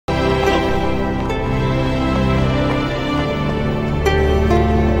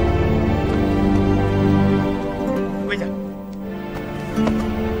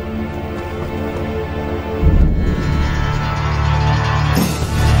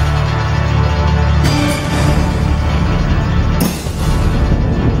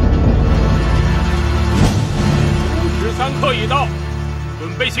刻已到，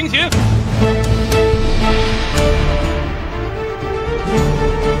准备行刑。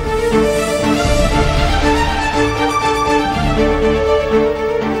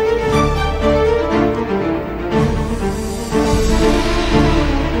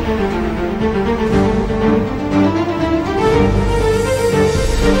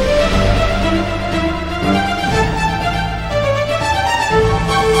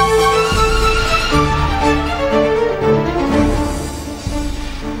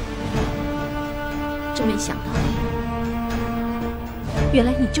原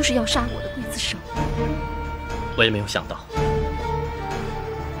来你就是要杀我的刽子手。我也没有想到，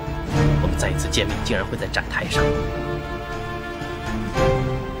我们再一次见面，竟然会在斩台上。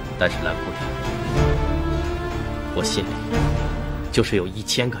但是蓝姑娘，我心里就是有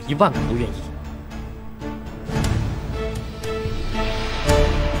1000个、10000个不愿意。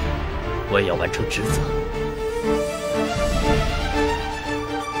我也要完成职责。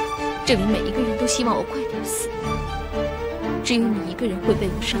这里每一个人都希望我快点死。只有你一个人会为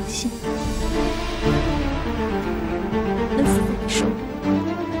我伤心，能死在你手里，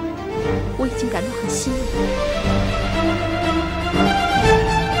我已经感到很欣慰。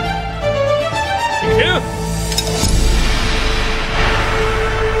停！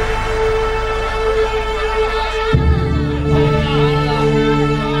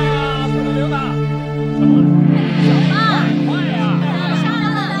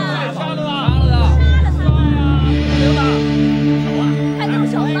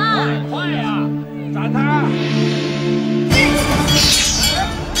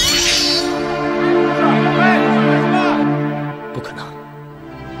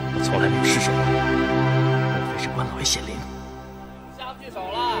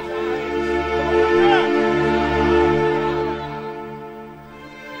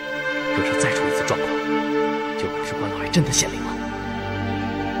真的显灵了。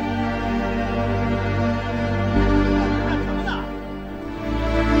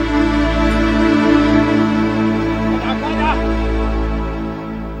快点！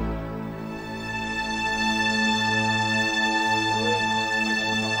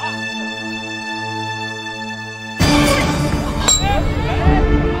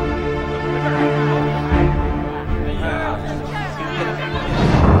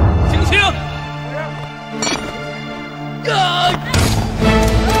行刑！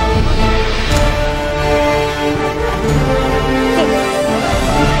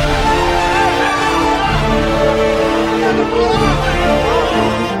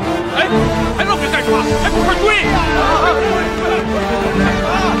还愣着干什么？还不快追！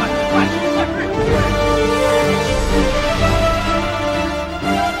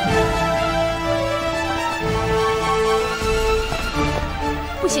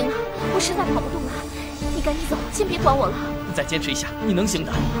不行了，我实在跑不动了，你赶紧走，先别管我了。你再坚持一下，你能行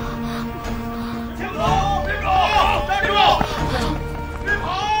的。别跑！别跑！站住！别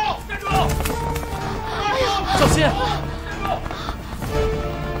跑！站住！哎呀，小心！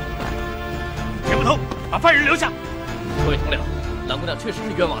铁不通，把犯人留下。各位同僚，蓝姑娘确实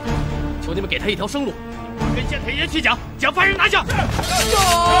是冤枉的，求你们给她一条生路。跟县太爷去讲，将犯人拿下。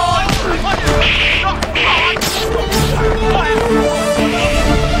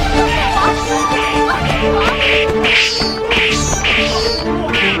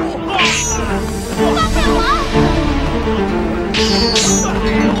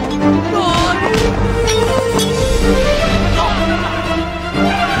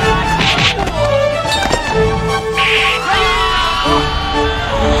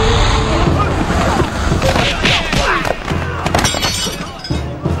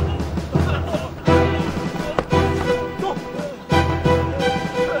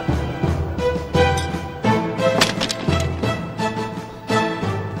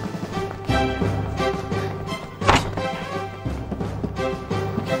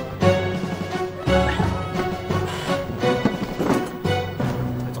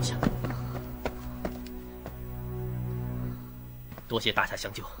多谢大侠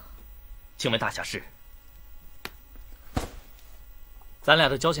相救，请问大侠是？咱俩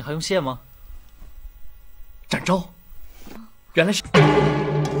的交情还用谢吗？展昭，原来是。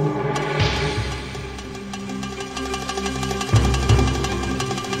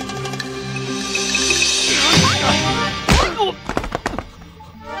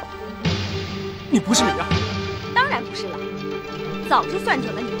你不是米娅？当然不是了，早就算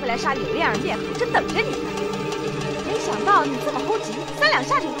准了你会来杀柳亮儿灭口，正等着你呢。没想到你这么猴急，3两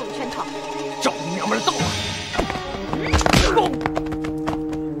下就入了圈套。找你娘们的道啊！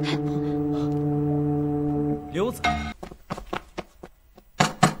刘子，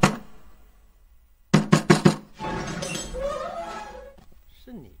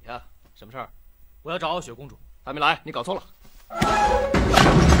我要找傲雪公主。还没来，你搞错了。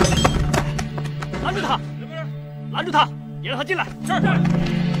拦住他！拦住他！你让他进来。是。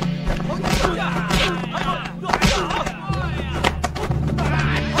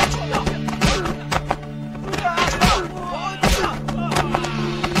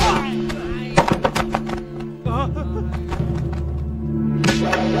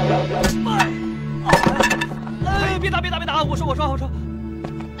哎，别打！我说。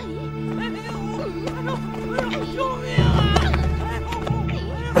救命啊！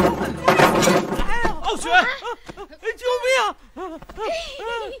傲雪，救命！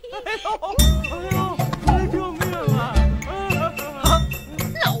救命啊！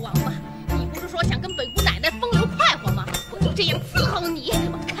老王八，你不是说想跟本姑奶奶风流快活吗？我就这样伺候你，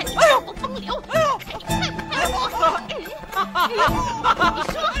我看你快不风流，看你快不快活。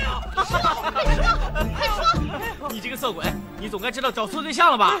快说！你这个色鬼，你总该知道找错对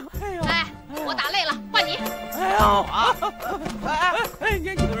象了吧？哎，我打累了，换你。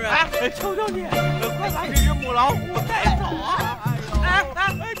年轻人，求求你，快把这只母老虎带走啊！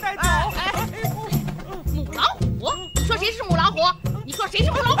带走！母老虎？你说谁是母老虎？你说谁是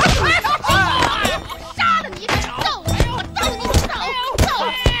母老虎？我杀了你！揍你！我揍你！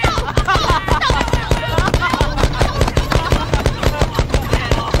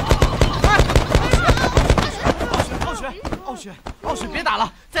傲雪，别打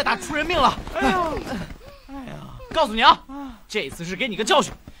了，再打出人命了！告诉你啊，这次是给你个教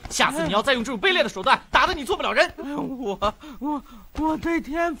训，下次你要再用这种卑劣的手段，打得你做不了人。我对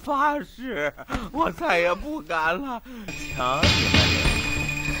天发誓，我再也不敢了。瞧你们，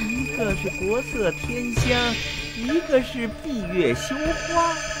一个是国色天香，一个是闭月羞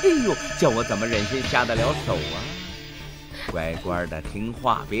花。哎呦，叫我怎么忍心下得了手啊？乖乖的听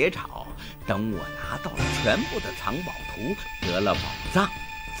话，别吵。等我拿到了全部的藏宝图，得了宝藏，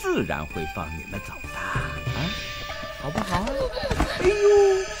自然会放你们走的啊，好不好？哎呦，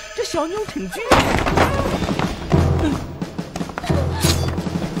这小妞挺倔。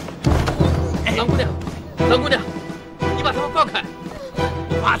蓝姑娘，你把他们放开！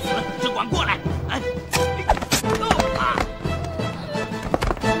不怕死，只管过来。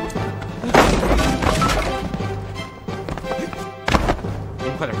你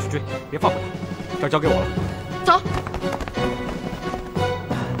们快点去追，别放过他，这儿交给我了。走。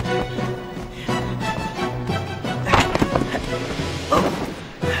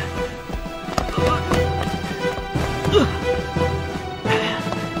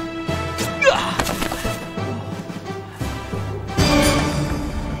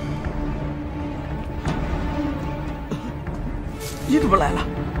你怎么来了？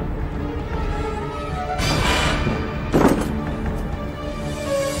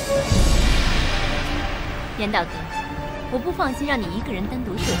严大哥，我不放心让你一个人单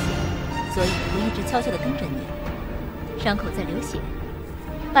独涉险，所以我一直悄悄地跟着你。伤口在流血，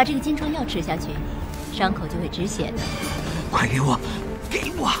把这个金疮药吃下去，伤口就会止血的。快给我，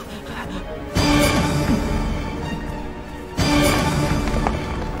给我！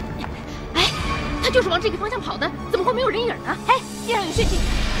哎，他就是往这个方向跑的，怎么会没有人影呢？哎，地上有血迹，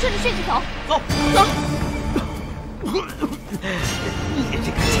顺着血迹走。走。你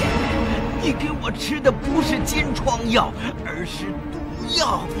这个贱人，你给我吃的不是金疮药，而是毒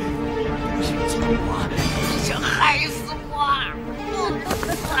药。你不是救我，你想害死我！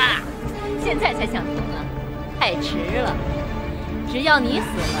现在才想通啊，太迟了。只要你死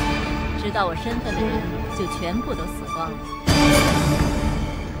了，知道我身份的人就全部都死光了。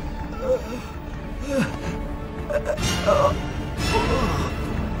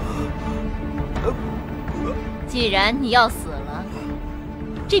既然你要死了，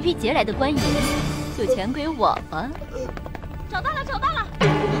这批劫来的官银就全归我吧。找到了！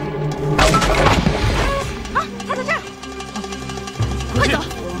啊，他在这儿！快走！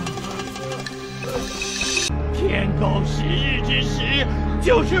天狗10日之时，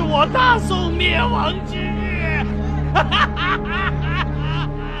就是我大宋灭亡之日。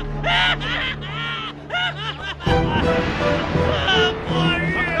末日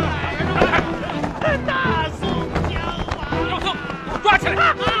来了！大宋将亡！赵兄，给我抓起来！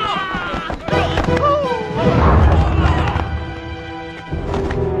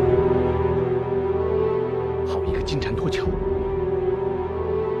好一个金蝉脱壳！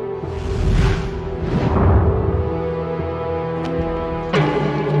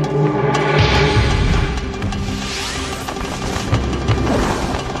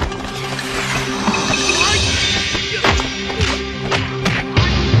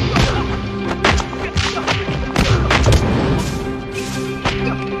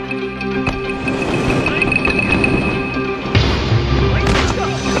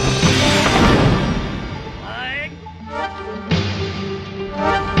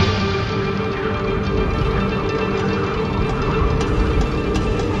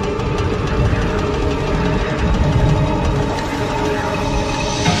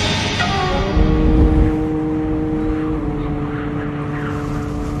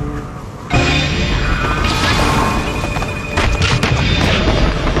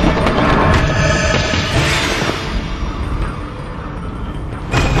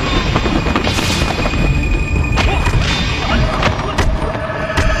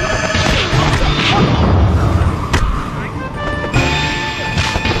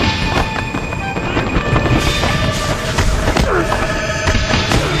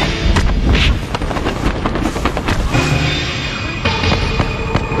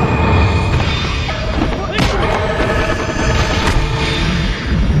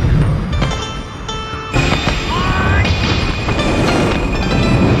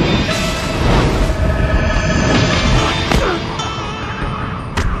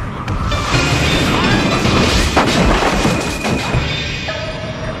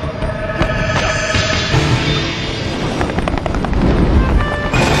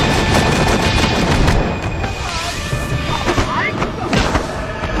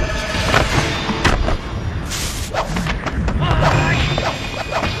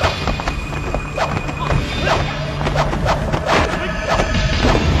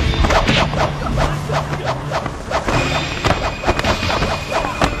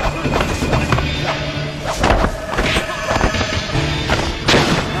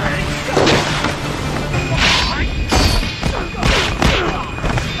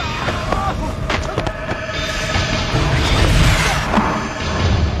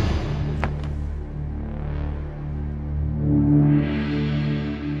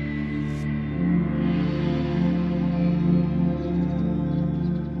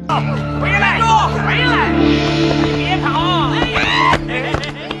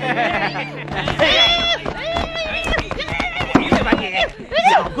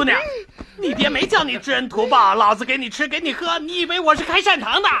让你知恩图报，老子给你吃给你喝，你以为我是开善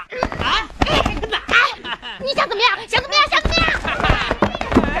堂的啊？你想怎么样？想怎么样？想怎么样？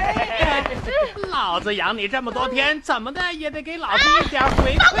老子养你这么多天，怎么的也得给老子一点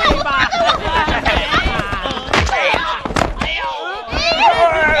回馈吧？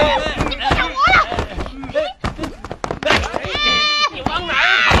你别想活了！你往哪儿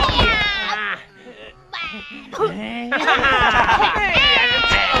跑？臭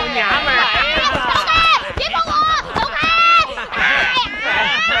娘们儿！别碰我！走开！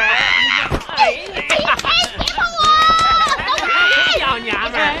别碰我！走开！小娘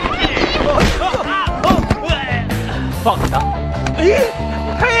们儿！放开他！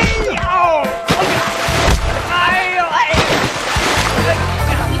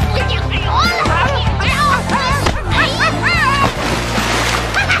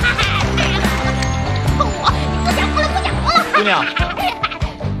姑娘，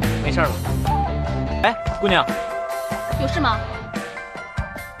没事了。哎，姑娘，有事吗？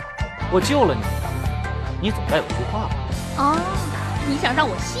我救了你，你总该有句话吧？哦，你想让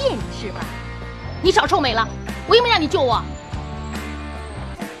我谢你是吧？你少臭美了，我又没让你救我。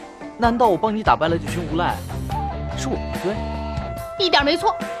难道我帮你打败了这群无赖，是我不对？一点没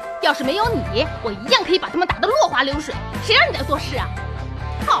错。要是没有你，我一样可以把他们打得落花流水。谁让你在做事啊？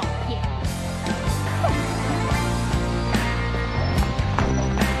讨厌！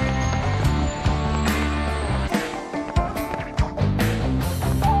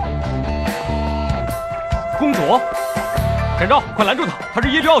公主，展昭，快拦住他！他是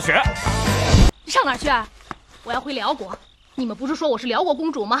耶律傲雪。上哪儿去啊？我要回辽国。你们不是说我是辽国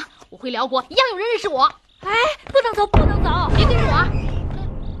公主吗？我回辽国一样有人认识我。哎，不能走，不能走！别跟着我啊！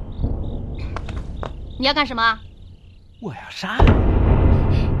你要干什么？我要杀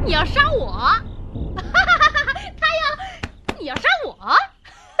你！你要杀我？哈哈哈哈！你要杀我？哈哈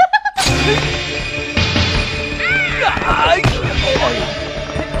哈哈！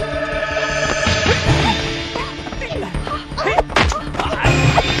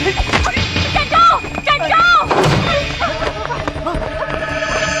站住！站住！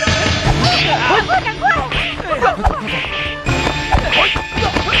赶快！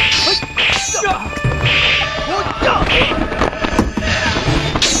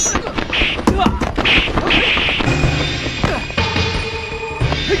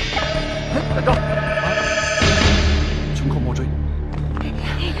展昭，穷寇莫追！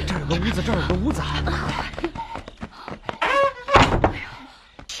这儿有个屋子，这儿有个屋子。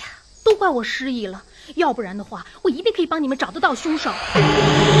都怪我失忆了，要不然的话，我一定可以帮你们找得到凶手。啊！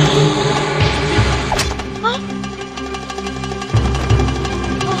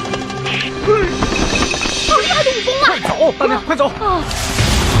好厉害的武功啊！快走，大娘，快走！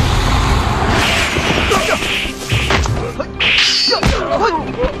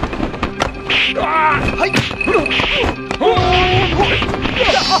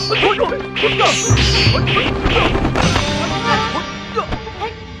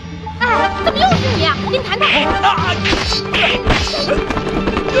怎么又是你啊？我跟你谈谈。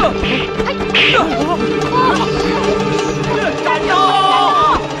站住！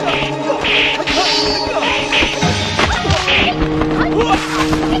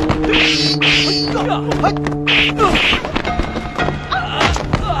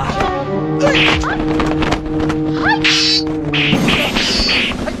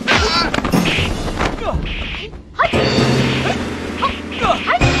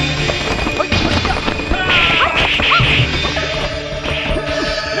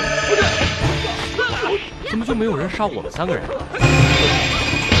怎么就没有人杀我们3个人？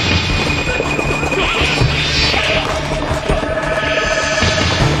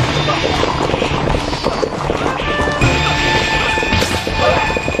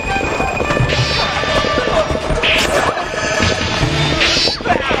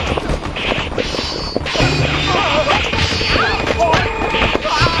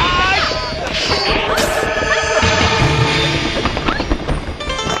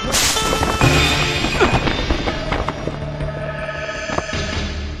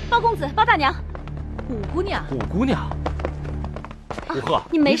包大娘，五姑娘，五姑娘，五鹤，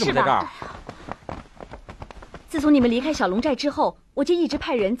你没事吧？怎么在这儿？自从你们离开小龙寨之后，我就一直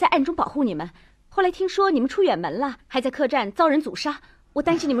派人在暗中保护你们。后来听说你们出远门了，还在客栈遭人阻杀，我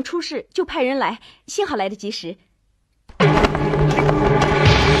担心你们出事，就派人来，幸好来得及时。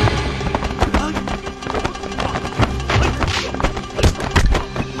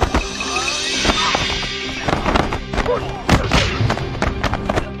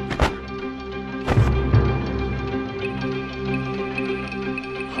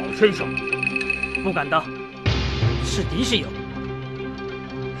身手，不敢当，是敌是友？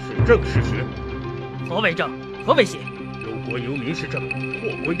是正是邪？何为正？何为邪？忧国忧民是正，祸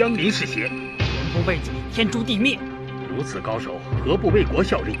国殃民是邪。人不为己，天诛地灭。如此高手，何不为国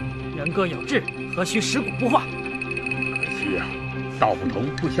效力？人各有志，何须食古不化？可惜啊，道不同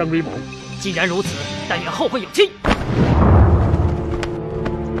不相为谋。既然如此，但愿后会有期。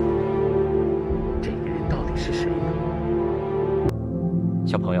这个人到底是谁呢？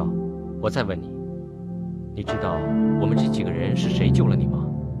小朋友，我再问你，你知道我们这几个人是谁救了你吗？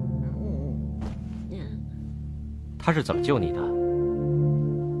他是怎么救你的？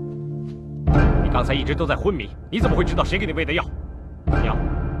你刚才一直都在昏迷，你怎么会知道谁给你喂的药？娘，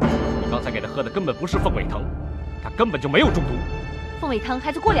你刚才给他喝的根本不是凤尾藤，他根本就没有中毒。凤尾汤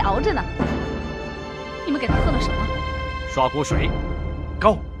还在锅里熬着呢。你们给他喝了什么？刷锅水，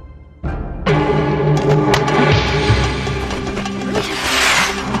膏。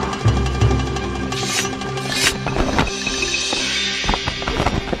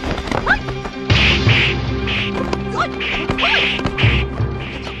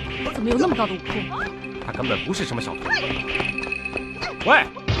怎么有那么高的武功？他根本不是什么小徒。喂，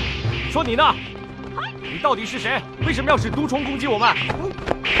说你呢？你到底是谁？为什么要使毒虫攻击我们？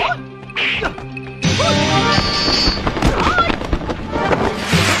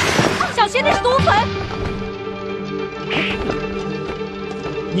小心，那是毒粉！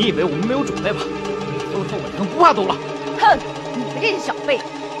你以为我们没有准备吧？喝了凤尾藤不怕毒了？哼，你们这些小辈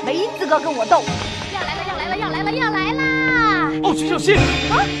没资格跟我斗！要来了，要来了，要来了，要来啦！哦，徐小新，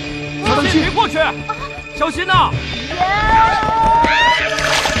啊！小心别过去，小心呐！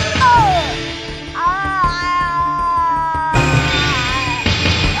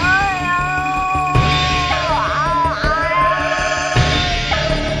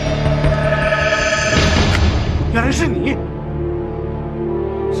原来是你，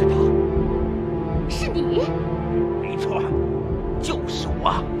是他，是你？没错，就是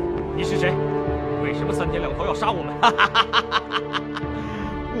我。你是谁？为什么三天两头要杀我们？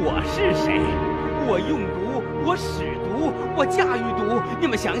我是谁？我用毒，我使毒，我驾驭毒。你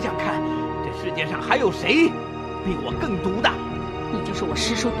们想想看，这世界上还有谁比我更毒的？你就是我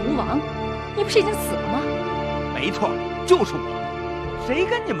师叔毒王，你不是已经死了吗？没错，就是我。谁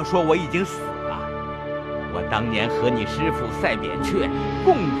跟你们说我已经死了？我当年和你师傅赛扁鹊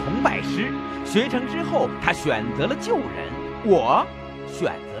共同拜师，学成之后，他选择了救人，我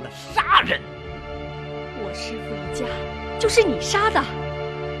选择了杀人。我师傅一家就是你杀的，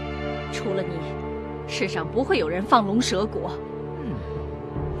除了你，世上不会有人放龙蛇果。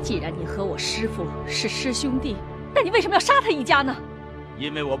既然你和我师傅是师兄弟，那你为什么要杀他一家呢？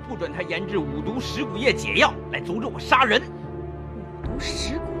因为我不准他研制五毒十骨液解药来阻止我杀人。五毒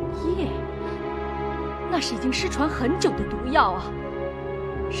十骨液，那是已经失传很久的毒药啊，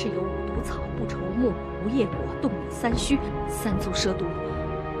是由五毒草、不愁木、无叶果、冻米三须三足蛇毒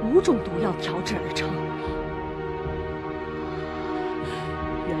5种毒药调制而成。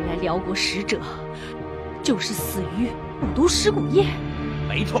原来辽国使者就是死于五毒十骨液。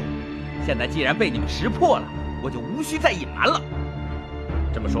没错，现在既然被你们识破了，我就无需再隐瞒了。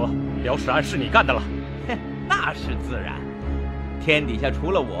这么说，辽史案是你干的了？哼，那是自然。天底下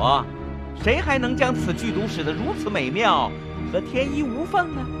除了我，谁还能将此剧毒使得如此美妙和天衣无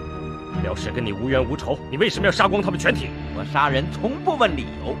缝呢？辽史跟你无冤无仇，你为什么要杀光他们全体？我杀人从不问理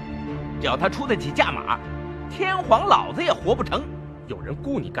由，只要他出得起价码，天皇老子也活不成。有人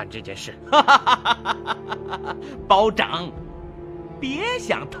雇你干这件事？包拯，别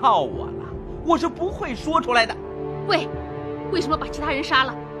想套我了，我是不会说出来的。喂，为什么把其他人杀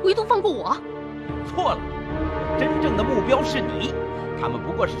了，唯独放过我？错了，真正的目标是你，他们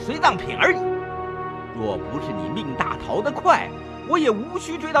不过是随葬品而已。若不是你命大逃得快，我也无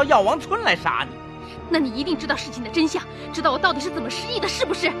需追到药王村来杀你。那你一定知道事情的真相，知道我到底是怎么失忆的，是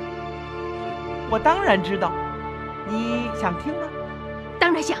不是？我当然知道，你想听吗？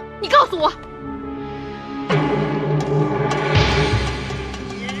当然想，你告诉我。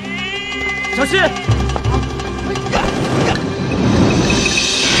小心！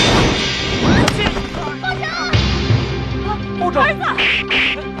包拯！儿子！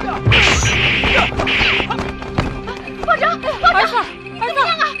包拯！儿子！儿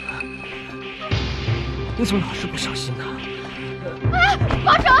子！你怎么老是不小心呢？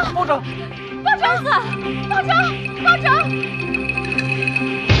包拯！包拯！包拯！儿子！包拯！包拯！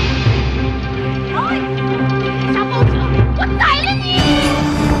杀包拯，我宰了你！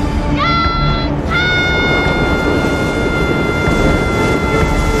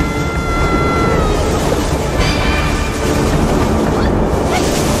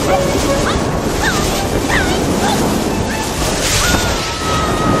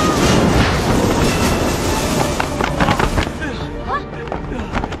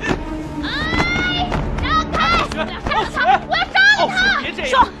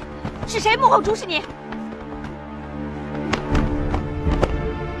好注视你！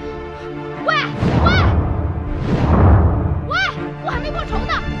喂，我还没报仇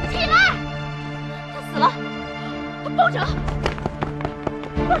呢，起来！他死了，包拯，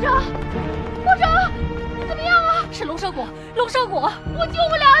你怎么样啊？是龙蛇果，我救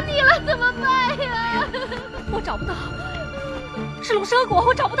不了你了，怎么办呀？我找不到，是龙蛇果，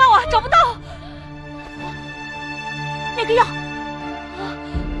我找不到啊，找不到。那个药，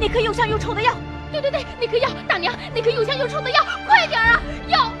那颗又香又臭的药。对，那颗药，大娘，那颗又香又臭的药，快点啊！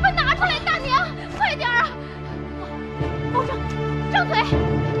药快拿出来，大娘，快点啊！包拯，张嘴，快，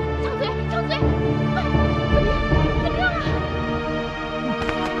怎么样啊？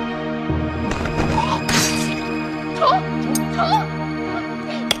虫，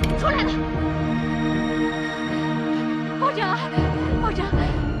出来了！包拯，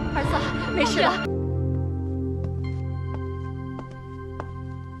儿子，没事了。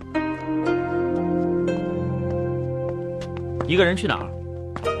一个人去哪儿？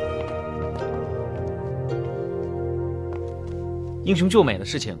英雄救美的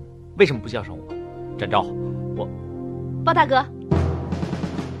事情为什么不叫上我？展昭，我包大哥，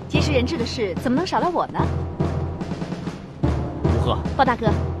劫持人质的事怎么能少了我呢？吴贺，包大哥，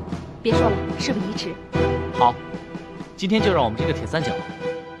别说了，事不宜迟。好，今天就让我们这个铁三角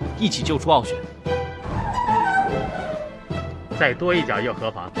一起救出傲雪。再多一脚又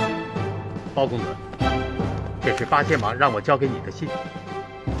何妨？包公子，这是八戒忙让我交给你的信。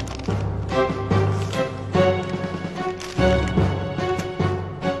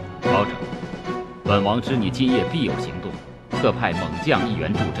包拯，本王知你今夜必有行动，特派猛将一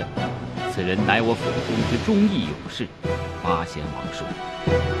员助阵。此人乃我府中之忠义勇士，八仙王叔。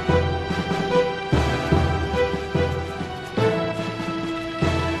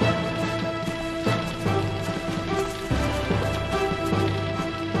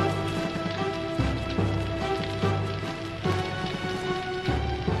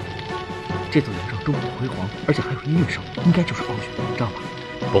这座营帐多么的辉煌，而且还有音乐手，应该就是傲雪的营帐吧？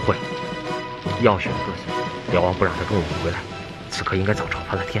不会，以傲雪的个性，辽王不让他跟我们回来，此刻应该早朝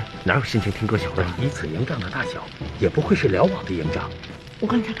发了天，哪有心情听歌小调？以此营帐的大小，也不会是辽王的营帐。我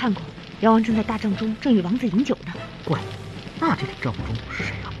刚才看过，辽王正在大帐中正与王子饮酒呢。怪，那这顶帐幕中是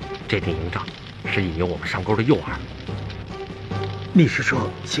谁啊？这顶营帐是引诱我们上钩的诱饵。你是说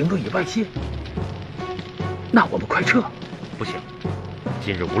行动以外泄？那我们快撤！不行。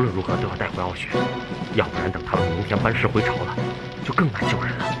今日无论如何都要带回傲雪，要不然等他们明天班师回朝了，就更难救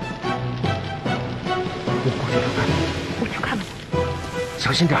人了。我过去看看，我去看看。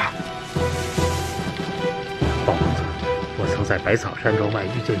小心点儿。包公子，我曾在百草山庄外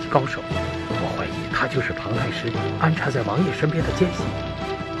遇见一高手，我怀疑他就是庞太师安插在王爷身边的奸细。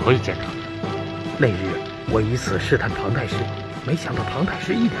何以见得？那日我以此试探庞太师，没想到庞太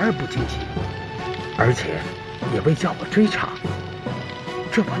师一点也不惊奇，而且也未叫我追查。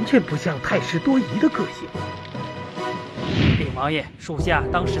这完全不像太师多疑的个性。禀王爷，属下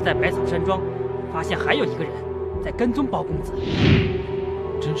当时在百草山庄，发现还有一个人在跟踪包公子。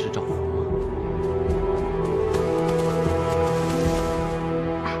真是赵福吗？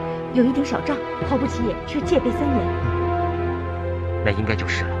有一顶小帐，毫不起眼，却戒备森严。那应该就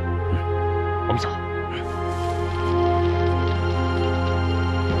是了。我们走。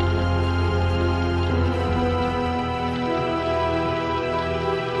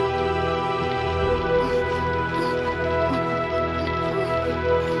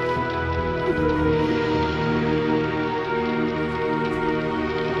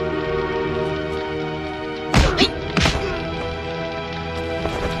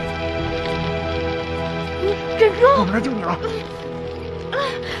我们来救你了！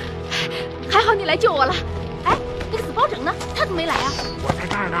还好你来救我了。哎，那个死包拯呢？他怎么没来啊？我在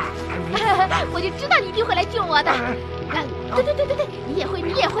这儿呢。我就知道你一定会来救我的。对，你也会，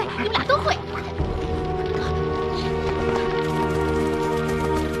你们俩都会。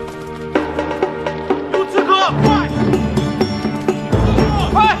有刺客，快！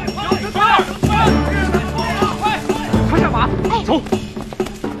有刺客，快下马，走！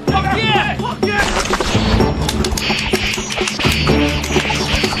放箭！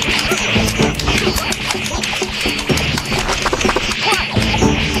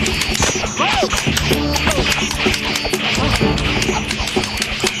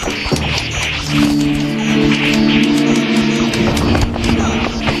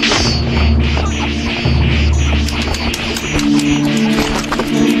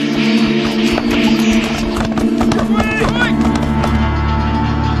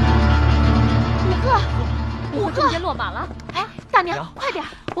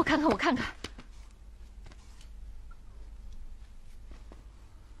我看看。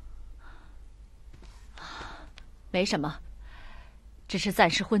没什么，只是暂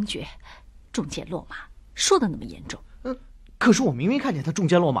时昏厥，中箭落马，说的那么严重。可是我明明看见他中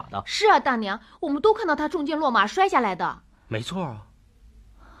箭落马的。是啊，大娘，我们都看到他中箭落马摔下来的。没错啊。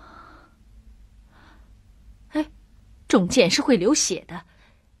哎，中箭是会流血的，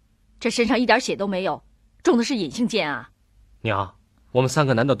这身上一点血都没有，中的是隐性箭啊！娘，我们3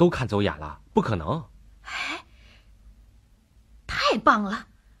个难道都看走眼了？不可能！哎，太棒了！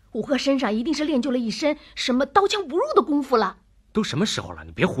武赫身上一定是练就了一身什么刀枪不入的功夫了。都什么时候了，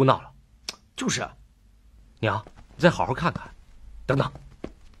你别胡闹了。就是，娘，你再好好看看。等等，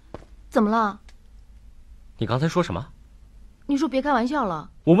怎么了？你刚才说什么？你说别开玩笑了。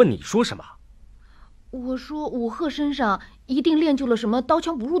我问你说什么？我说武赫身上一定练就了什么刀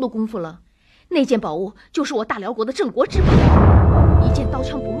枪不入的功夫了。那件宝物就是我大辽国的镇国之宝，一件刀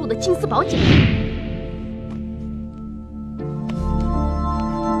枪不入的金丝宝甲。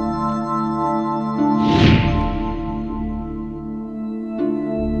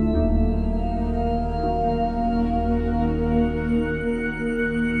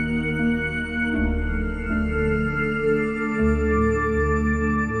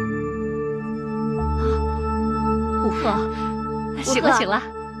醒了，醒了，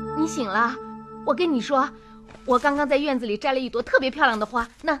你醒了。我跟你说，我刚刚在院子里摘了一朵特别漂亮的花，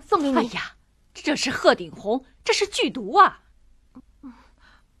那送给你。哎呀，这是鹤顶红，这是剧毒啊！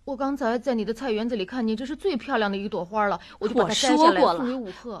我刚才在你的菜园子里看见，这是最漂亮的一朵花了，我就把它摘下来送给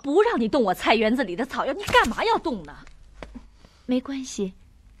武赫。不让你动我菜园子里的草药，你干嘛要动呢？没关系，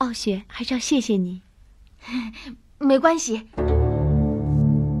傲雪还是要谢谢你。没关系。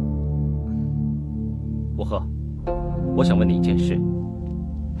武赫，我想问你一件事。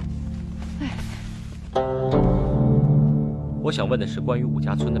我想问的是关于武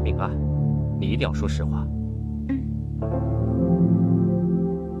家村的命案，你一定要说实话。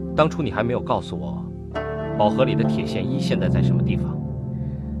当初你还没有告诉我，宝盒里的铁线衣现在在什么地方？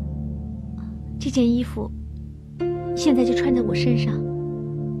这件衣服现在就穿在我身上。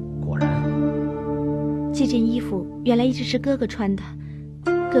果然，这件衣服原来一直是哥哥穿的，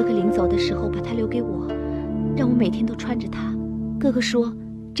哥哥临走的时候把它留给我，让我每天都穿着它。哥哥说，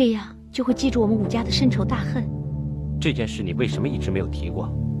这样就会记住我们武家的深仇大恨。这件事你为什么一直没有提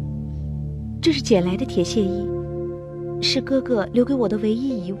过？这是捡来的铁线衣，是哥哥留给我的唯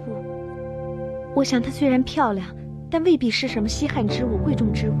一遗物。我想它虽然漂亮，但未必是什么稀罕之物、贵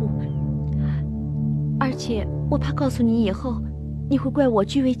重之物。而且我怕告诉你以后，你会怪我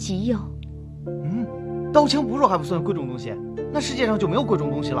据为己有。刀枪不入还不算贵重东西，那世界上就没有贵重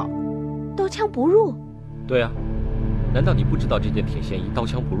东西了。刀枪不入？对啊，难道你不知道这件铁线衣刀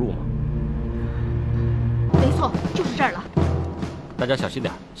枪不入吗？没错，就是这儿了。大家小心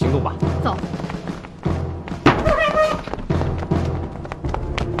点，行动吧。走。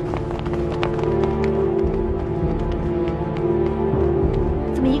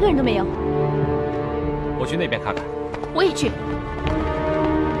怎么一个人都没有？我去那边看看。我也去。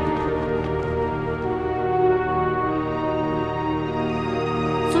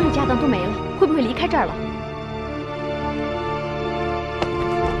所有家当都没了，会不会离开这儿了？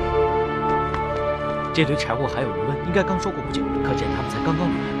这堆柴火还有余温，应该刚收过不久，可见他们才刚刚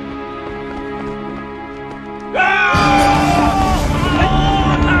回来。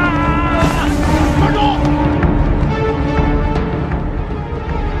站住！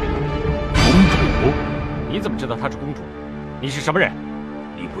公主？你怎么知道她是公主？你是什么人？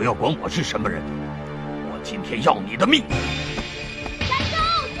你不要管我是什么人，我今天要你的命！站住！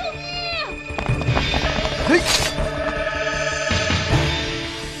救命！嘿！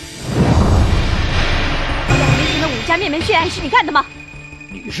武家灭门血案是你干的吗？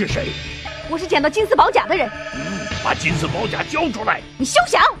你是谁？我是捡到金丝宝甲的人。把金丝宝甲交出来！你休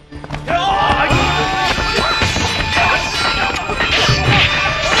想！武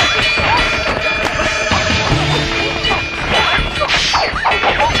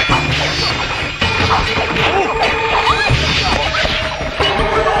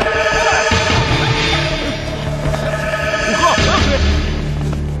赫，不要追！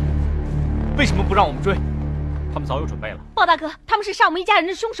为什么不让我们追？他们早有准备了。鲍大哥，他们是杀我们一家人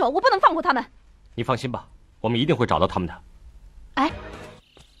的凶手，我不能放过他们。你放心吧，我们一定会找到他们的。哎，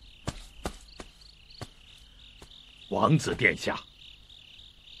王子殿下，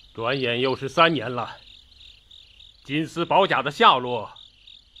转眼又是3年了，金丝宝甲的下落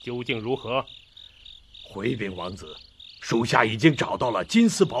究竟如何？回禀王子，属下已经找到了金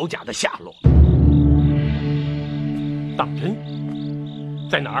丝宝甲的下落。当真？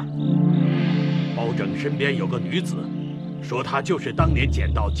在哪儿？包拯身边有个女子，说她就是当年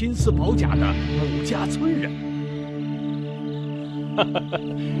捡到金丝宝甲的武家村人。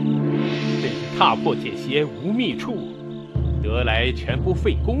真是踏破铁鞋无觅处，得来全不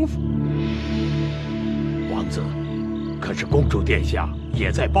费功夫。王子，可是公主殿下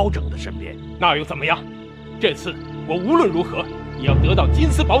也在包拯的身边，那又怎么样？这次我无论如何也要得到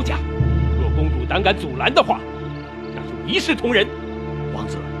金丝宝甲。若公主胆敢阻拦的话，那就一视同仁。王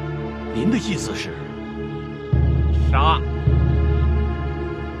子，您的意思是？杀！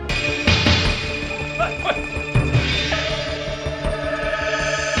快！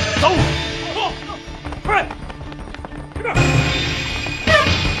走！快！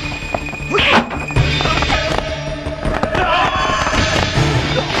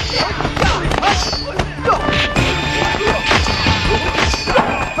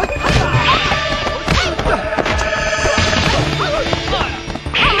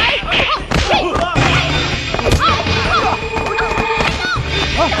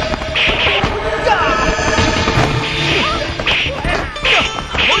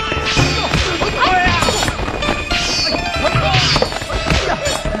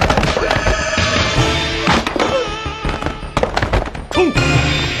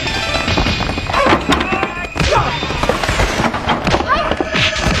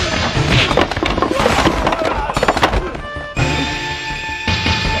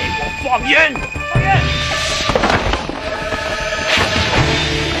这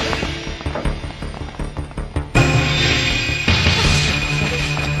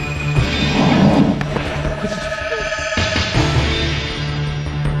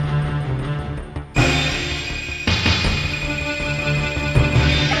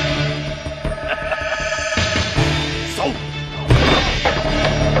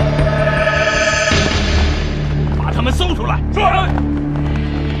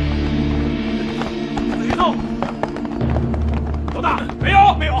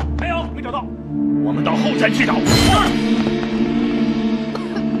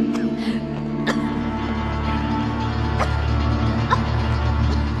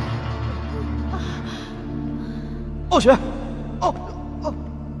傲雪，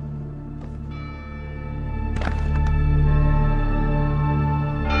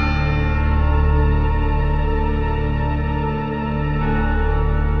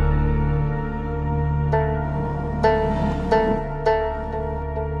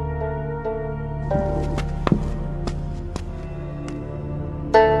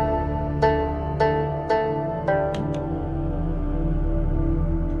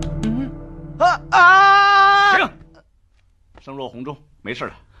声落红钟，没事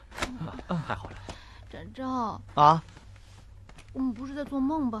了。太好了。展昭啊，我们不是在做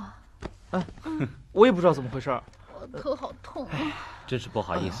梦吧？哎，我也不知道怎么回事。我头好痛啊！真是不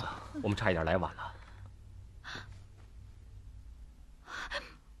好意思，我们差一点来晚了。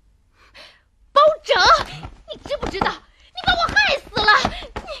包拯，你知不知道？你把我害死了！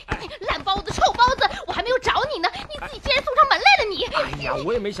你烂包子、臭包子，我还没有找你呢，你自己竟然送上门来了！你，哎呀，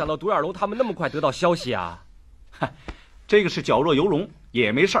我也没想到独眼龙他们那么快得到消息啊！这个是矫若游龙，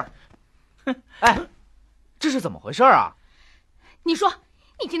也没事儿。哎，这是怎么回事啊？你说，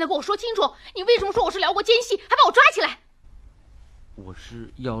你现在给我说清楚，你为什么说我是辽国奸细，还把我抓起来？我是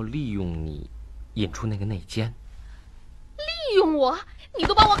要利用你，引出那个内奸。利用我？你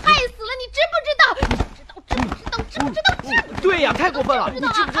都把我害死了，你知不知道？知不知道？对呀，太过分了！你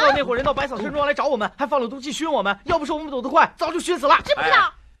知不知道那伙人到百草山庄来找我们，还放了毒气熏我们？要不是我们走得快，早就熏死了。知不知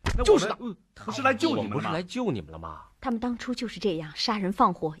道？就是的，不是来救你们吗？不是来救你们了吗？他们当初就是这样，杀人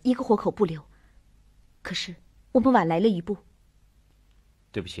放火，一个活口不留。可是我们晚来了一步。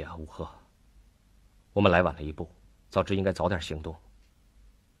对不起啊，武赫，我们来晚了一步，早知应该早点行动。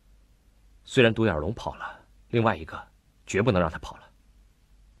虽然独眼龙跑了，另外一个绝不能让他跑了。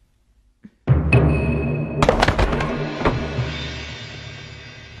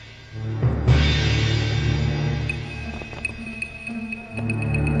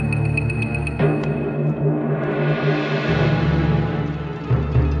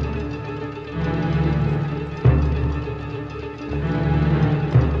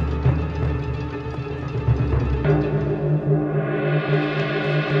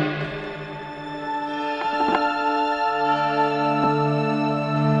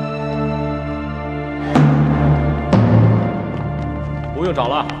不用找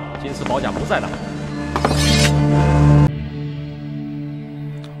了，金丝宝甲不在那。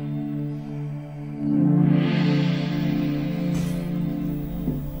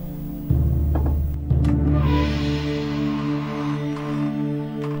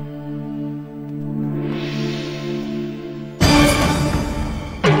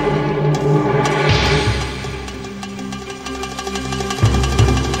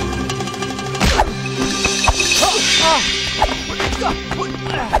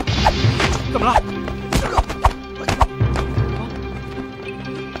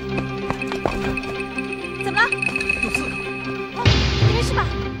怎么了？有刺客。哦，你没事吧？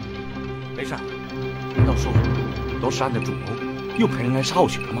没事。难道说都是案的主谋又派人来杀傲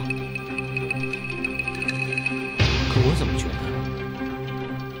雪了吗？可我怎么觉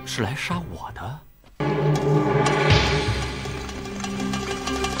得是来杀我的？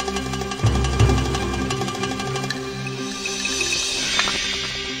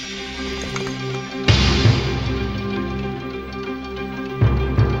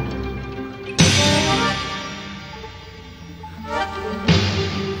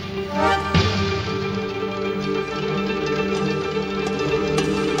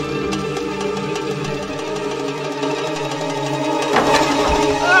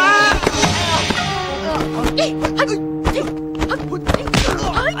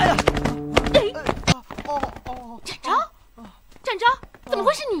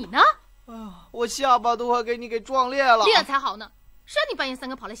我下巴都快给你给撞裂了。裂才好呢，谁让你半夜三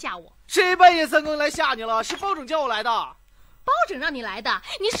更跑来吓我？谁半夜三更来吓你了？是包拯叫我来的。包拯让你来的？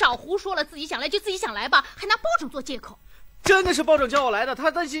你少胡说了，自己想来就自己想来吧，还拿包拯做借口。真的是包拯叫我来的，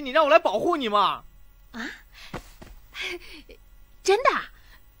他担心你，让我来保护你嘛。啊？真的？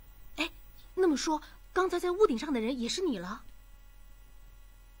哎，那么说，刚才在屋顶上的人也是你了？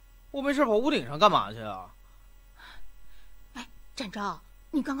我没事跑屋顶上干嘛去啊？哎，展昭。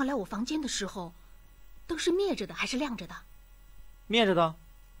你刚刚来我房间的时候，灯是灭着的还是亮着的？灭着的。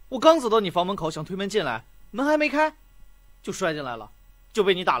我刚走到你房门口，想推门进来，门还没开，就摔进来了，就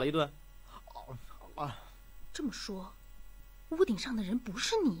被你打了一顿。这么说，屋顶上的人不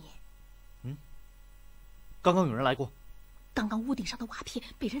是你？嗯。刚刚有人来过。刚刚屋顶上的瓦片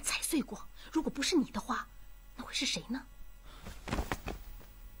被人踩碎过，如果不是你的话，那会是谁呢？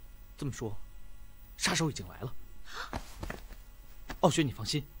这么说，杀手已经来了。傲雪，你放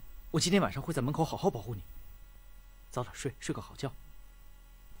心，我今天晚上会在门口好好保护你。早点睡，睡个好觉。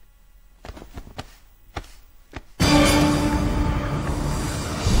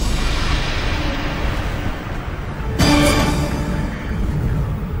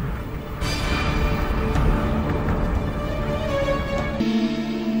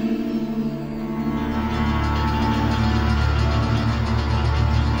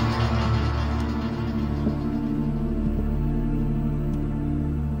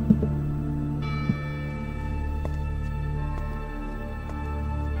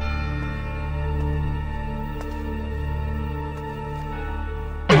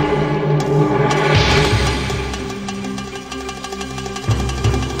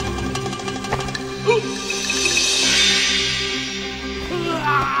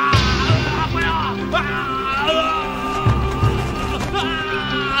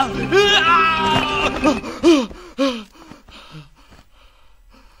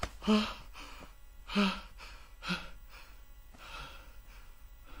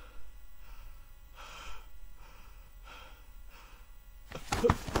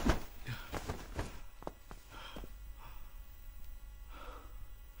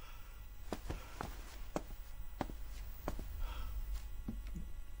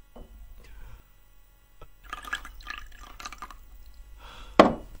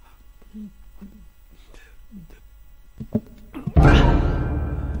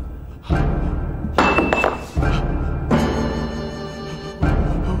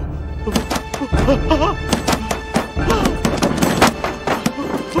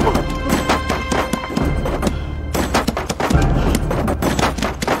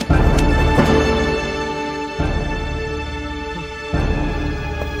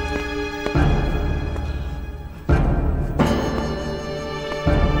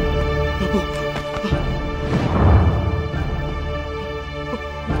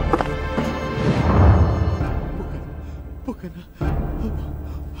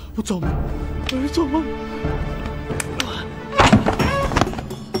做梦，我是做梦。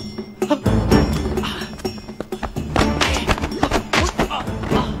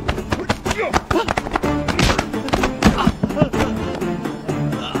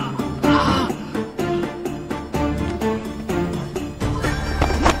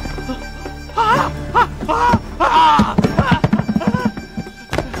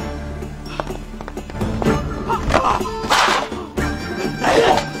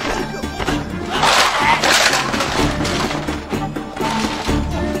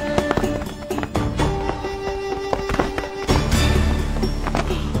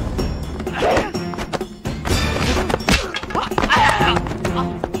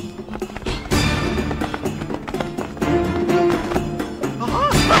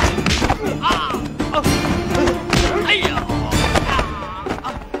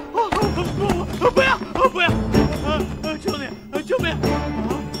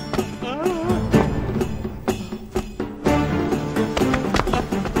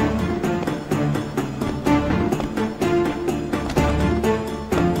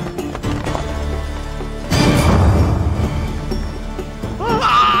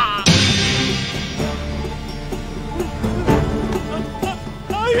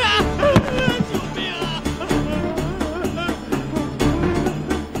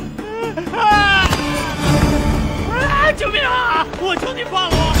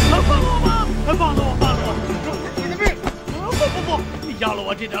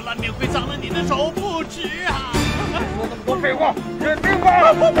我这条烂命会脏了你的手，不值啊！说那么多废话，认命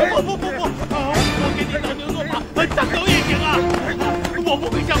吧！不！我给你当牛做马，当狗也行啊！我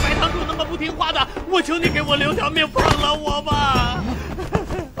不会像白堂主那么不听话的，我求你给我留条命，放了我吧！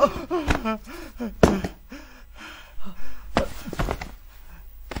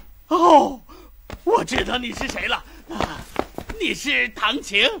哦，我知道你是谁了，你是唐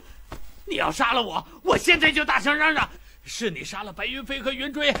晴。你要杀了我，我现在就大声嚷嚷，是你杀了白云飞和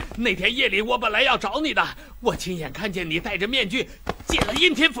云追。那天夜里我本来要找你的，我亲眼看见你戴着面具进了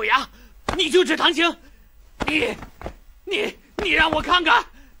阴天府衙，你就是唐晴。你让我看看，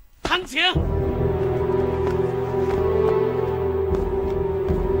唐晴。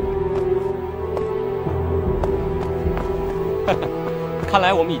看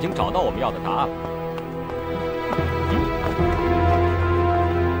来我们已经找到我们要的答案了。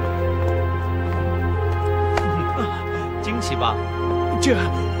惊奇吧？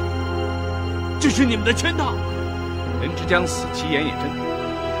这是你们的圈套。人之将死，其言也真。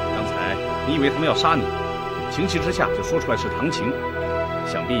刚才你以为他们要杀你，情急之下就说出来是唐晴，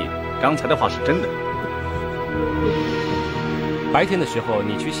想必刚才的话是真的。白天的时候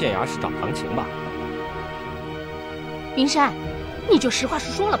你去县衙是找唐晴吧？云山，你就实话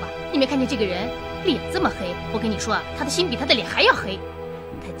实说了吧。你没看见这个人脸这么黑？我跟你说啊，他的心比他的脸还要黑。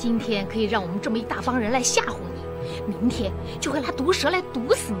他今天可以让我们这么一大帮人来吓唬你，明天就会拿毒蛇来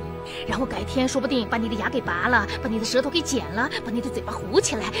毒死你，然后改天说不定把你的牙给拔了，把你的舌头给剪了，把你的嘴巴糊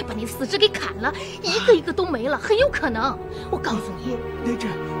起来，把你的四肢给砍了，一个一个都没了，很有可能。我告诉你，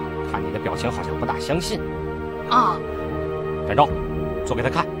看你的表情好像不大相信。啊！展昭，做给他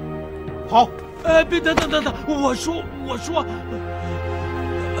看。好。别等，我说，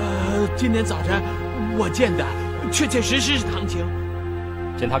今天早晨我见的，确确实实是唐晴。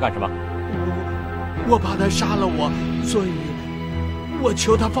见他干什么？我怕他杀了我，所以我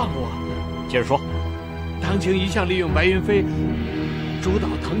求他放我。接着说。唐晴一向利用白云飞主导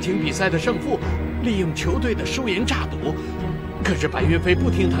唐晴比赛的胜负，利用球队的输赢诈赌。可是白云飞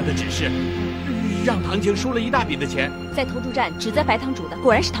不听他的指示，让唐晴输了一大笔的钱。在投注站指责白堂主的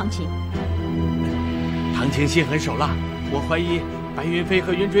果然是唐晴。唐晴心狠手辣，我怀疑白云飞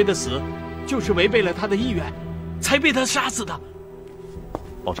和云追的死就是违背了他的意愿，才被他杀死的。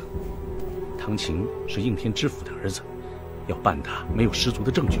保长，唐晴是应天知府的儿子，要办他没有十足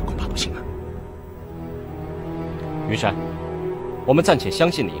的证据，恐怕不行啊。云山，我们暂且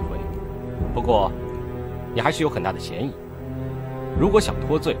相信你一回，不过你还是有很大的嫌疑。如果想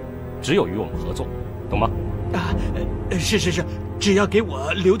脱罪，只有与我们合作，懂吗？是，只要给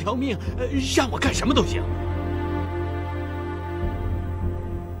我留条命，让我干什么都行。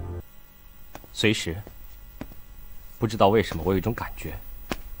随时。不知道为什么，我有一种感觉，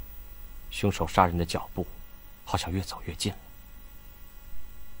凶手杀人的脚步好像越走越近了。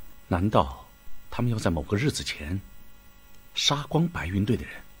难道他们要在某个日子前杀光白云队的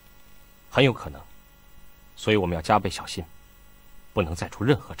人？很有可能，所以我们要加倍小心，不能再出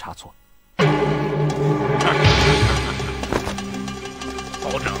任何差错。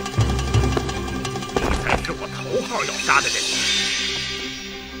保长，你才是我头号要杀的人。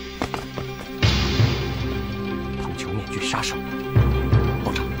唐球面具杀手，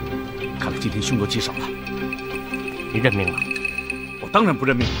保长，看来今天凶多吉少了。你认命了？我当然不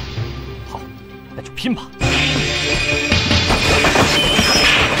认命了。好，那就拼吧。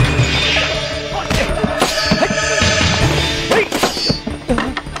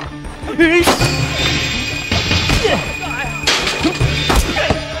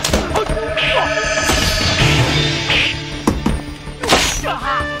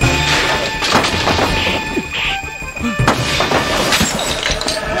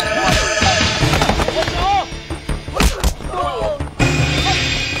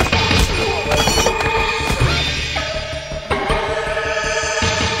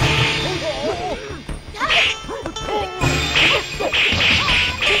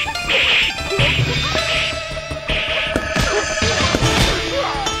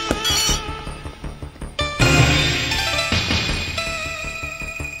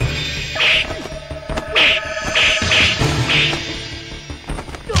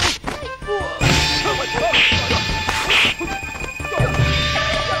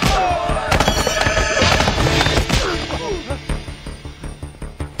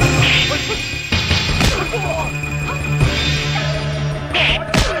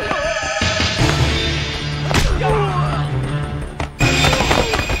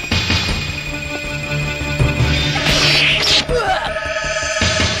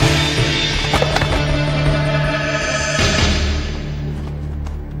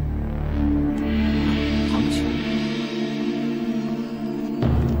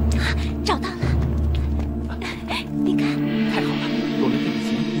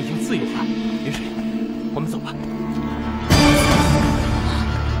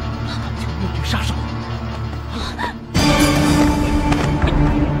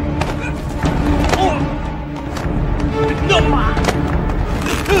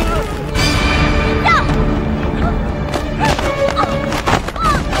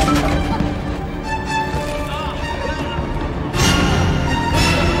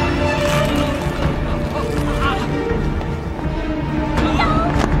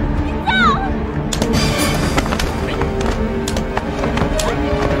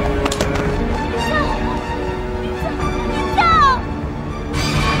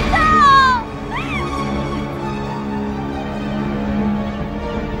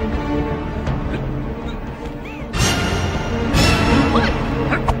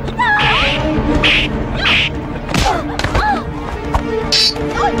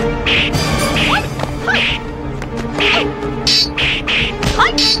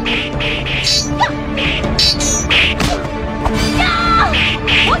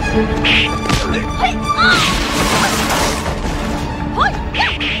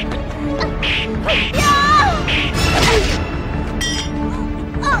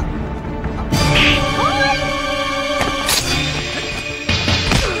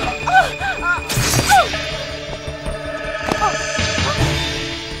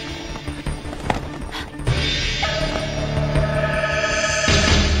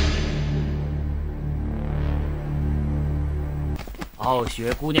傲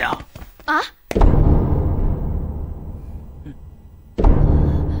雪姑娘啊！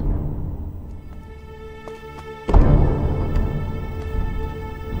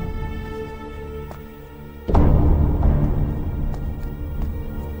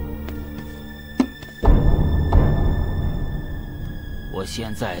我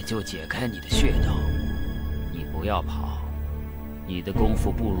现在就解开你的穴道，你不要跑，你的功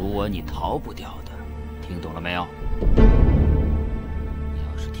夫不如我，你逃不掉的，听懂了没有？你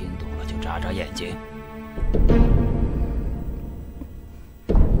要是听懂了，就眨眨眼睛。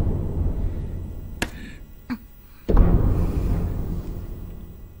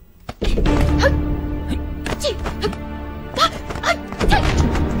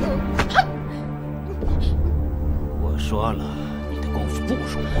我说了，你的功夫不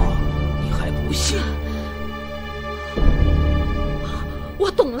如我，你还不信？我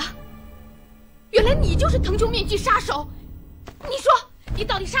懂了，原来你就是藤球面具杀手。你说，你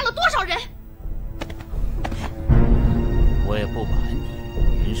到底杀了多少人？我也不瞒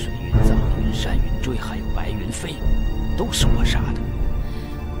你，云水、云藏、云山、云坠，还有白云飞，都是我杀的。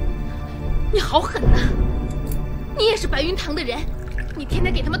你好狠呐！你也是白云堂的人，你天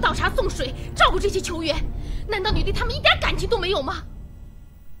天给他们倒茶送水，照顾这些球员，难道你对他们一点感情都没有吗？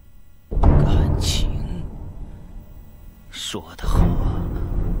感情？说得好啊！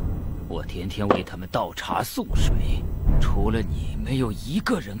我天天为他们倒茶送水，除了你，没有一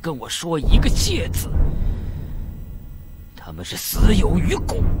个人跟我说一个谢字。他们是死有余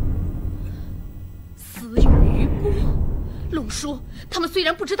辜。死有余辜？龙叔，他们虽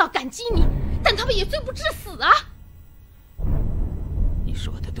然不知道感激你，但他们也罪不至死啊！你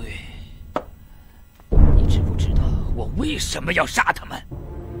说的对。你知不知道我为什么要杀他们？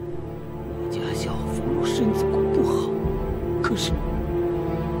我家小俘虏身子骨不好，可是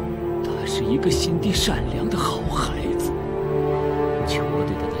他是一个心地善良的好孩子。球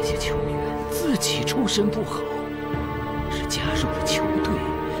队的那些球员自己出身不好，是加入了球队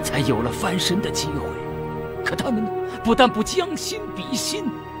才有了翻身的机会。可他们呢，不但不将心比心，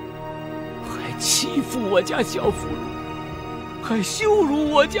还欺负我家小俘虏，还羞辱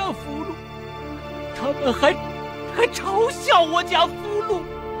我家俘虏，他们还嘲笑我家俘虏。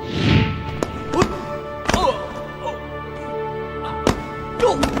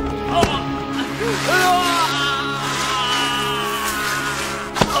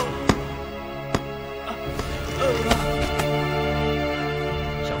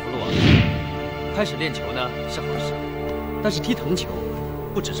小俘虏啊，开始练球呢是好事，但是踢藤球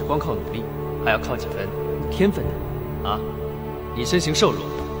不只是光靠努力，还要靠几分天分的啊！你身形瘦弱，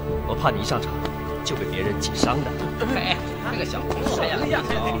我怕你一上场就被别人挤伤的。哎，这个小子谁呀？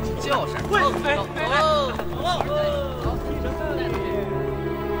就是。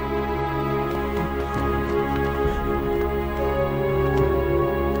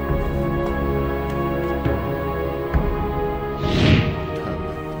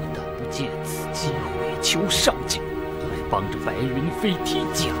求上进，还帮着白云飞踢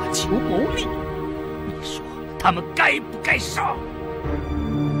假球牟利，你说他们该不该杀？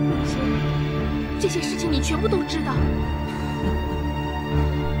这些事情你全部都知道。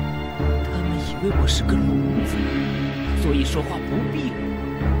他们以为我是个聋子，所以说话不闭。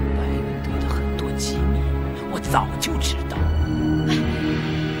白云队的很多机密，我早就知道。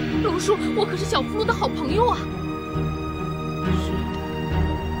龙叔，我可是小俘虏的好朋友啊。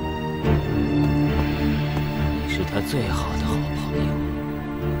他最好的好朋友，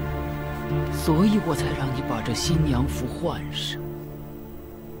所以我才让你把这新娘服换上。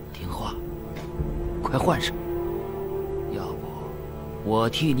听话，快换上，要不我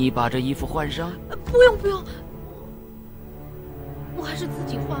替你把这衣服换上。不用不用，我还是自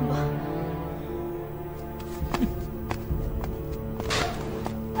己换吧。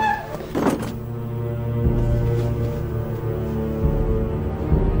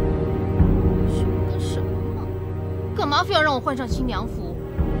干嘛非要让我换上新娘服？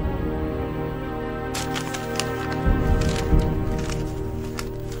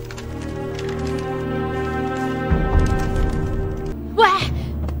喂，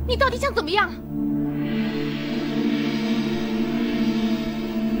你到底想怎么样？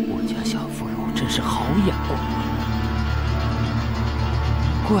我家小俘虏真是好眼光啊！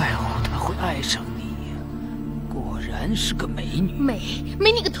怪乎她会爱上你呀！果然是个美女。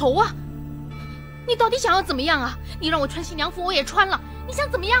美你个头啊！你到底想要怎么样啊？你让我穿新娘服，我也穿了，你想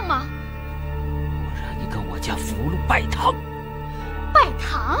怎么样吗？我让你跟我家福禄拜堂。拜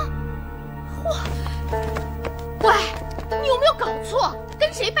堂？喂，你有没有搞错？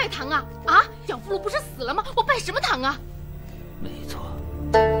跟谁拜堂啊？啊，小福禄不是死了吗？我拜什么堂啊？没错，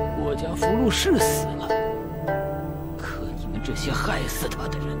我家福禄是死了，可你们这些害死他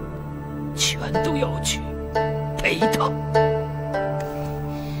的人，全都要去陪他。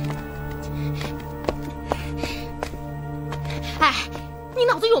哎，你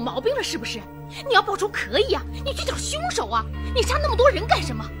脑子有毛病了是不是？你要报仇可以啊，你去找凶手啊！你杀那么多人干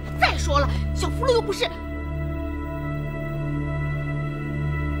什么？再说了，小福禄又不是……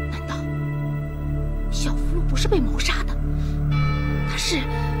难道小福禄不是被谋杀的？他是……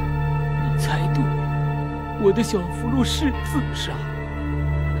你猜对，我的小福禄是自杀。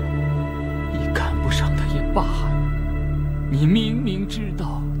你看不上他也罢了，你明明知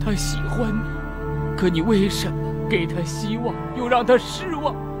道他喜欢你，可你为什么给他希望又让他失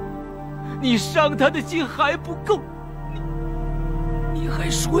望？你伤他的心还不够，你还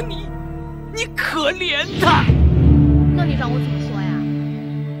说你可怜他。那你让我怎么说呀？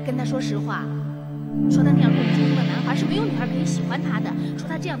跟他说实话，说他那样弱不禁风的男孩是没有女孩可以喜欢他的，说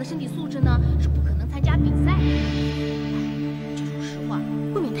他这样的身体素质呢是不可能参加比赛的。这种实话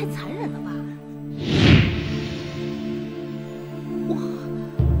未免太残忍了吧？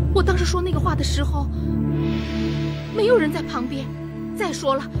我当时说那个话的时候，没有人在旁边。再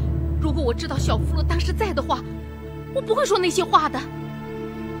说了，如果我知道小福禄当时在的话，我不会说那些话的。难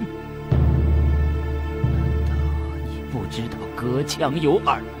道你不知道隔墙有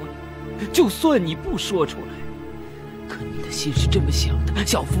耳吗？就算你不说出来，可你的心是这么想的，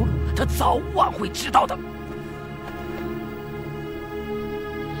小福禄他早晚会知道的。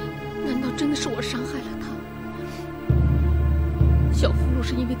难道真的是我伤害了他？小福禄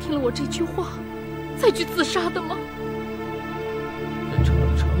是因为听了我这句话才去自杀的吗？他常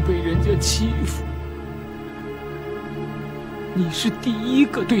常被人家欺负，你是第一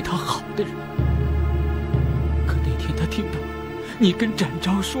个对他好的人。可那天他听到你跟展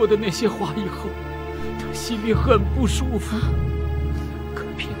昭说的那些话以后，他心里很不舒服。可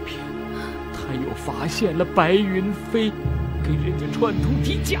偏偏他又发现了白云飞跟人家串通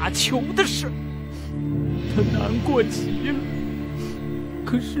踢假球的事，他难过极了。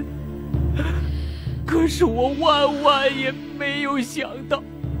可是我万万也没有想到，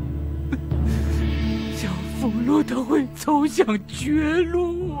小福禄他会走向绝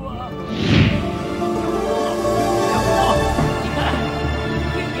路啊！你看，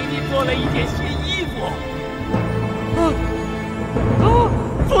给你做了一件新衣服。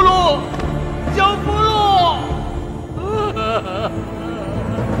福禄，小福禄，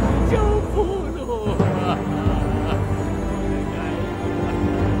小福禄。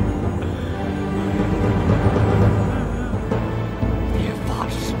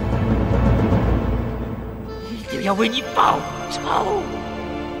要为你报仇。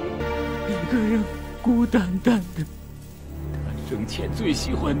一个人孤单单的，他生前最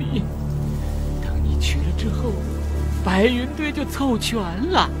喜欢你。等你去了之后，白云队就凑全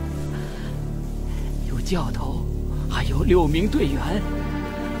了，有教头，还有6名队员。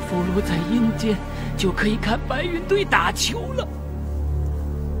福禄在阴间就可以看白云队打球了。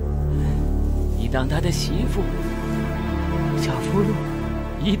你当他的媳妇，小福禄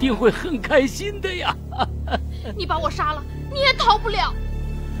一定会很开心的呀。你把我杀了，你也逃不了。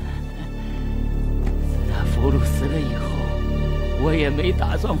自打福禄死了以后，我也没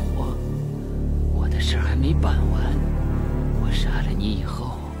打算活。我的事还没办完，我杀了你以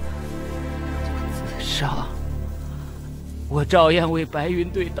后，我就自杀。我照样为白云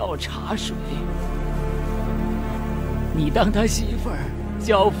队倒茶水。你当他媳妇儿，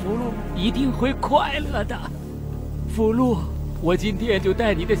小福禄一定会快乐的。福禄，我今天就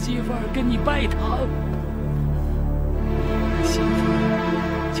带你的媳妇儿跟你拜堂。媳妇儿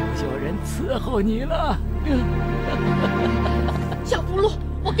就有人伺候你了。小福禄，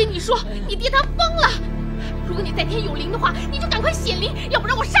我跟你说，你爹他疯了。如果你在天有灵的话，你就赶快显灵，要不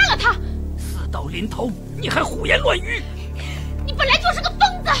然我杀了他。死到临头，你还胡言乱语！你本来就是个疯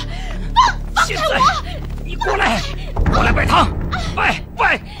子，放开我！你过来，过来拜堂，拜！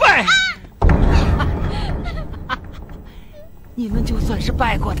你们就算是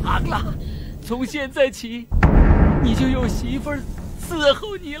拜过堂了，从现在起，你就有媳妇儿伺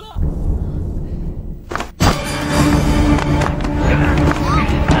候你了。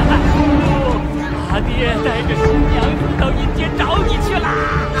大爹带着新娘子到阴间找你去啦！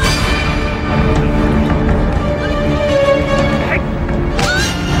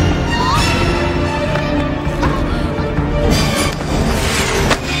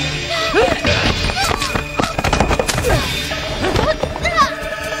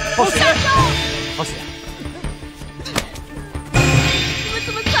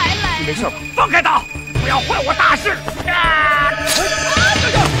你没事吧？放开他，不要坏我大事！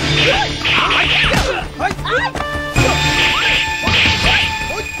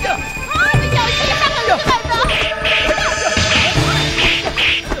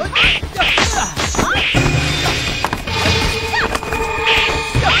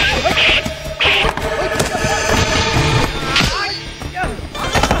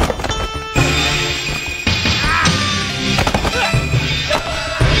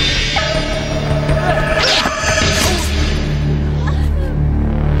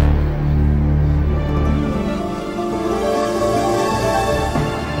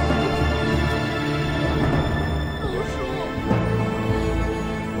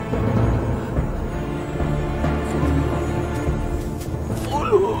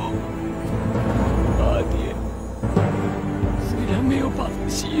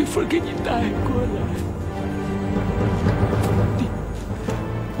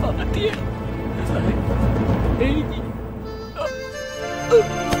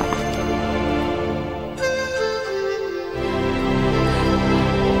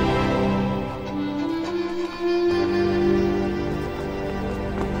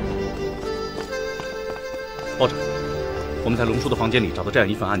报长，我们在龙叔的房间里找到这样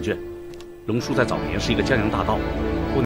一份案卷。龙叔在早年是一个江洋大盗，